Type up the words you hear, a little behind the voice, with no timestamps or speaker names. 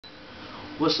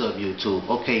What's up, YouTube?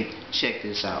 Okay, check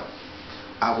this out.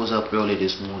 I was up early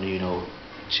this morning,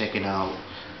 checking out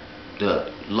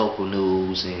the local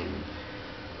news, and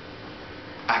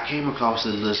I came across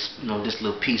this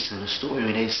little piece in the story,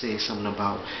 and they said something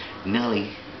about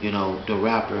Nelly, the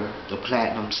rapper, the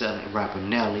platinum selling rapper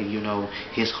Nelly.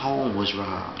 His home was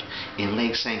robbed in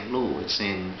Lake St. Louis,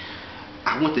 and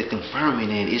I went to confirm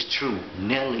it, and it's true.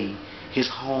 Nelly, his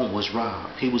home was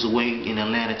robbed. He was away in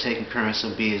Atlanta taking care of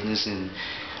some business, and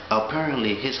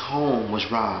apparently his home was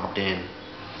robbed. And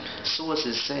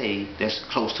sources say that's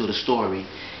close to the story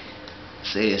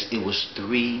says it was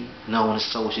 3 known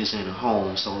associates in the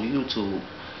home. So YouTube,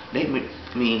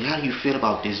 how do you feel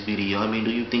about this video? I mean,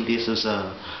 do you think this is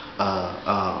a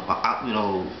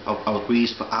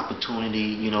grease for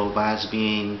opportunity? By us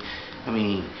being,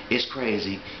 it's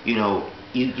crazy.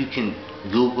 You can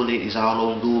Google it. It's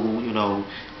all on Google.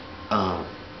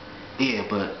 Yeah,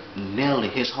 but Nelly,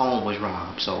 his home was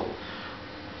robbed. So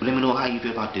let me know how you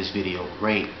feel about this video.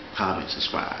 Rate, comment,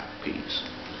 subscribe. Peace.